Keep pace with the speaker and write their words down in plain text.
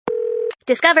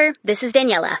Discover, this is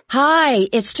Daniela. Hi,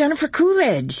 it's Jennifer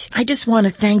Coolidge. I just want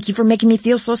to thank you for making me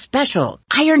feel so special.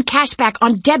 I earned cash back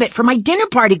on debit for my dinner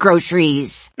party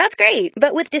groceries. That's great,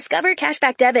 but with Discover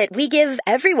Cashback Debit, we give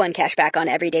everyone cash back on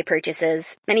everyday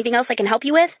purchases. Anything else I can help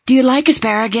you with? Do you like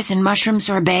asparagus and mushroom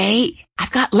sorbet?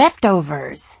 I've got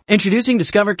leftovers. Introducing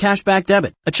Discover Cashback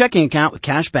Debit, a checking account with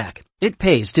cash back. It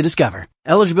pays to Discover.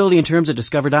 Eligibility and terms at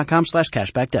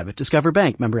discover.com/cashback debit. Discover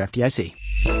Bank, member FDIC.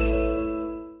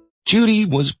 Judy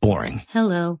was boring.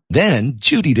 Hello. Then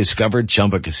Judy discovered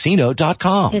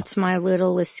ChumbaCasino.com. It's my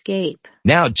little escape.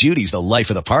 Now Judy's the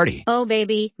life of the party. Oh,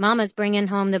 baby, mama's bringing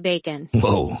home the bacon.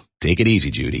 Whoa, take it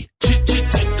easy, Judy.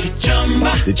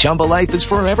 The Chumba life is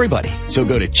for everybody. So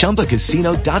go to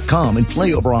ChumbaCasino.com and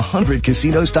play over 100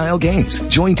 casino-style games.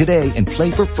 Join today and play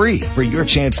for free for your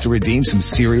chance to redeem some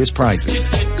serious prizes.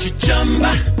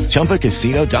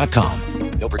 ChumbaCasino.com.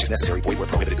 No purchase necessary. Void where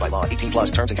prohibited by law. 18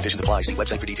 plus terms and conditions apply. See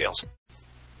website for details.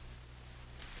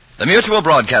 The Mutual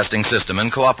Broadcasting System, in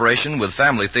cooperation with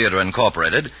Family Theater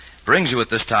Incorporated, brings you at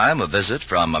this time a visit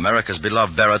from America's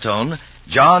beloved baritone,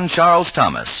 John Charles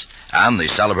Thomas, and the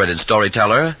celebrated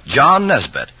storyteller, John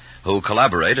Nesbitt, who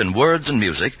collaborate in words and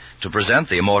music to present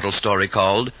the immortal story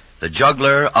called The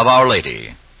Juggler of Our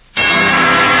Lady.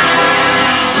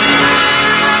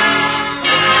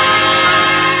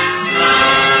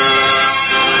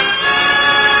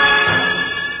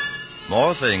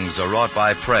 More things are wrought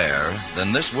by prayer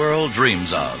than this world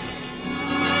dreams of.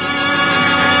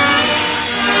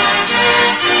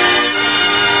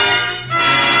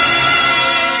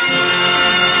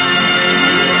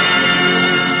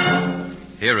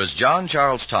 Here is John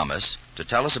Charles Thomas to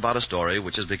tell us about a story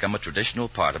which has become a traditional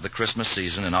part of the Christmas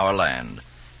season in our land.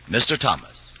 Mr.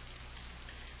 Thomas.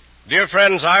 Dear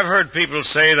friends, I've heard people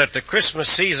say that the Christmas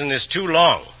season is too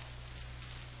long.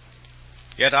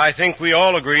 Yet I think we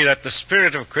all agree that the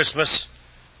spirit of Christmas,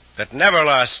 that never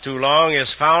lasts too long,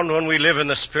 is found when we live in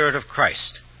the spirit of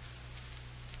Christ,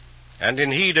 and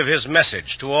in heed of his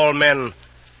message to all men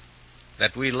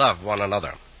that we love one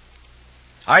another.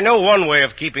 I know one way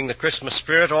of keeping the Christmas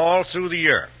spirit all through the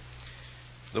year,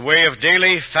 the way of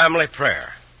daily family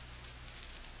prayer.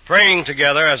 Praying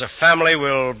together as a family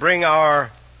will bring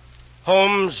our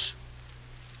homes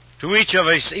to each of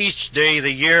us each day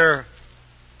the year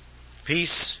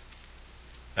peace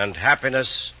and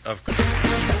happiness of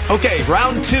Christmas. Okay,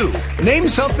 round two. Name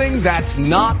something that's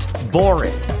not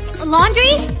boring. A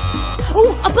laundry?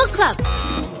 Ooh, a book club.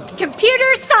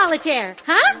 Computer solitaire,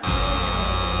 huh?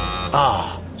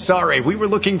 Ah, sorry, we were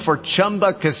looking for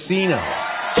Chumba Casino.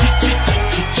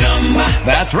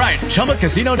 That's right,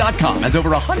 ChumbaCasino.com has over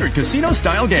 100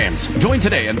 casino-style games. Join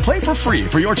today and play for free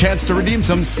for your chance to redeem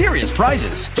some serious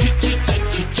prizes.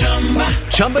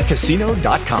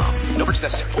 ChumbaCasino.com. No purchase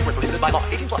necessary. Void where prohibited by law.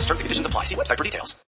 18 plus terms and conditions apply. See website for details.